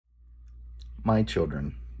My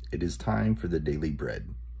children, it is time for the daily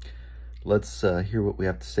bread. Let's hear what we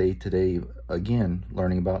have to say today. Again,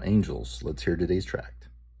 learning about angels. Let's hear today's tract.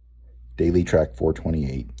 Daily Tract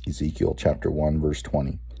 428, Ezekiel chapter 1, verse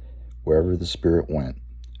 20. Wherever the Spirit went,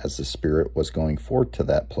 as the Spirit was going forth to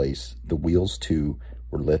that place, the wheels too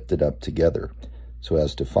were lifted up together, so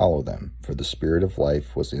as to follow them, for the Spirit of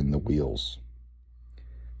life was in the wheels.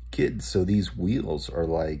 Kids, so these wheels are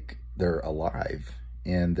like, they're alive,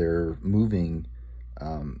 and they're moving,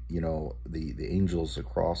 the angels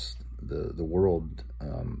across the world,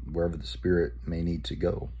 wherever the Spirit may need to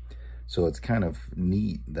go. So it's kind of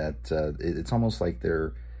neat that it's almost like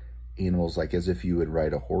they're animals, like as if you would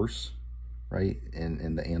ride a horse, right?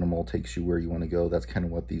 And the animal takes you where you want to go. That's kind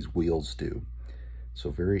of what these wheels do. So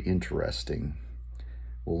very interesting.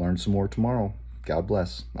 We'll learn some more tomorrow. God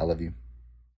bless. I love you.